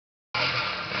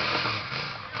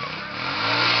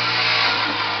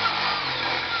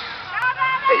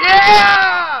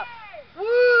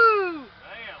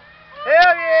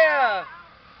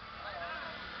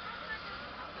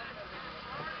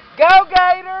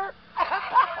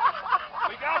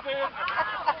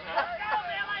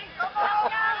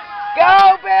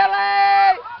Go,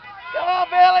 Billy! Come on,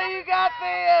 Billy, you got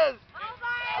this!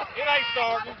 It ain't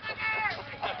starting.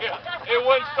 It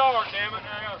wouldn't start, damn it.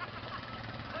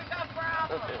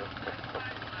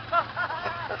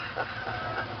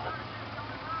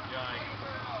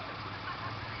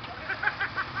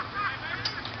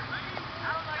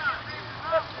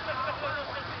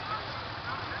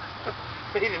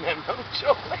 He didn't have no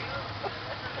choice.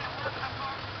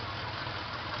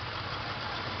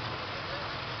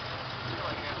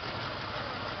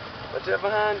 What's that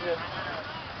behind you?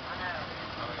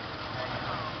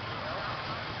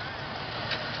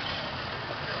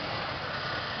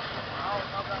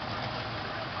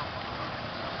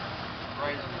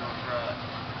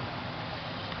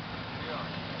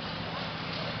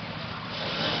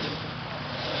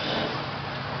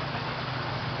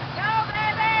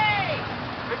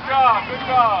 Good job, good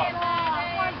job.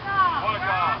 Good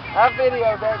job. I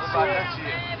videoed that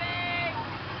shit.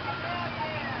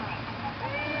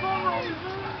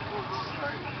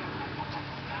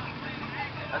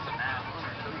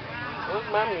 Where's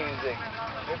my music?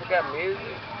 Ever got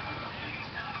music?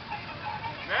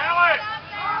 Nail it!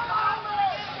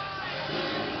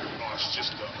 Oh, it's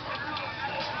just a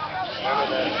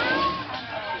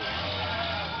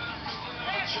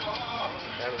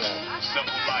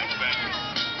simple life, baby.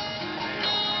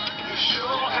 You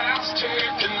sure has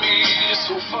taken me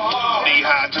so far. Knee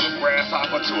high to a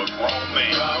grasshopper to a grown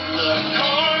man. From the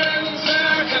coins I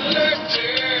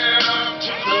collected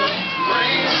to the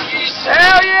grains.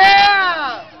 Hell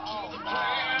yeah! To the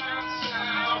plants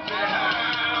out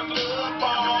behind the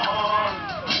barn.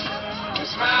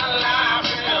 It's my life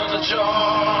in the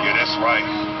jar. Yeah, that's right.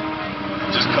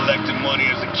 Just collecting money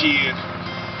as a kid,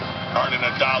 earning $1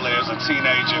 as a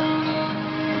teenager,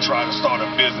 and trying to start a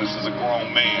business as a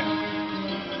grown man.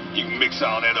 You can mix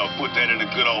all that up, put that in a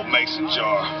good old mason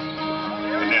jar,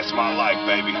 and that's my life,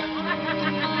 baby.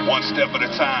 One step at a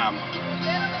time,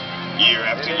 year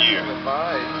after year.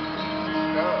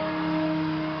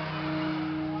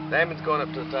 Damon's going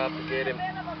up to the top to get him.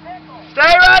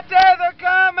 Stay right there, they're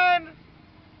coming!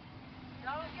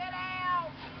 Don't get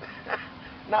out!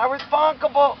 Not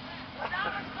responsible.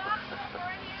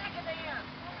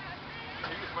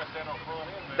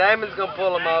 Damon's gonna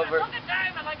pull him over. Look at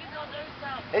Damon like he's gonna do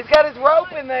something. He's got his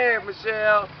rope in there,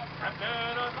 Michelle.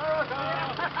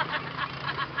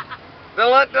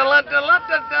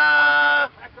 Da-la-da-la-da-la-da-da.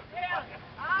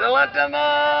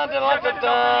 Da-la-da-la,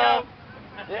 da-la-da-da.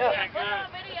 Yeah,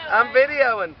 I'm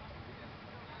videoing.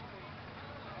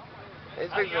 He's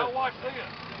Hey, big. y'all watch this. Here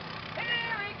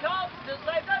he comes to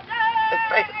save the day. His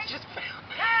face is just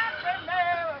Captain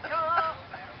America.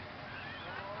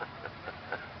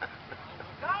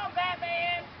 Go on,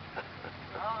 Batman.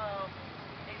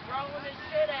 He's rolling his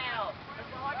shit out.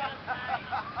 That's all I gotta say.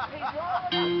 He's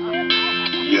rolling his shit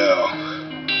out.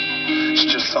 Yeah, it's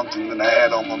just something that I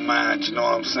had on my mind, you know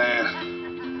what I'm saying?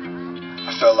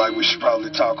 I felt like we should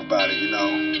probably talk about it, you know,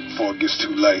 before it gets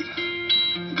too late.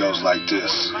 It goes like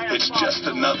this. It's just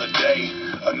another day,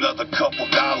 another couple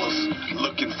dollars,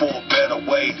 looking for a better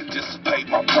way to dissipate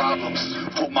my problems.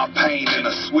 Put my pain in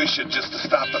a swisher just to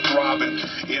stop the throbbing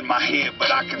in my head, but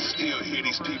I can still hear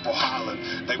these people hollering.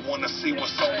 They want to see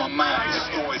what's on my mind, the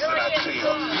stories that I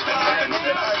tell, the heavens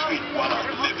that I speak while I'm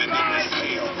living in this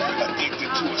hell.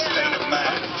 Addicted to a state of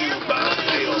mind fueled by the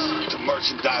sales to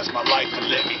merchandise my life and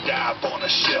let me die up on a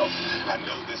shelf. I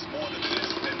know there's more to this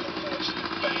than the fortune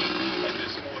and fame, and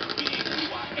there's more to being who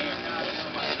I am than what's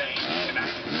my name. And I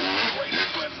can do a greater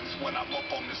presence when I'm up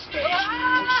on the stage, pushing me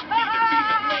to be the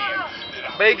man that I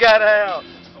Big got out.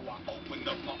 So I opened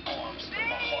up my arms to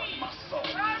my heart and my soul.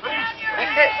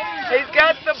 He's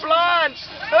got the blonde.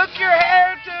 Hook your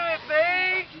hair to it, B.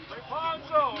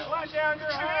 Rapunzel, let down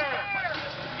your hair.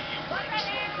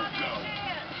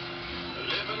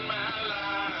 Living my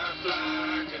life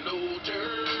like an old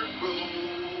dirt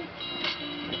road.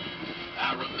 I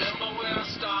remember where I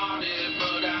started,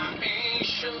 but I ain't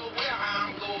sure where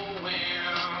I'm going.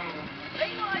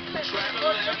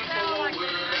 Traveling forward, I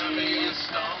may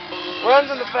stumble. Runs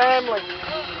in the family.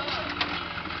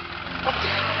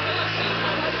 Down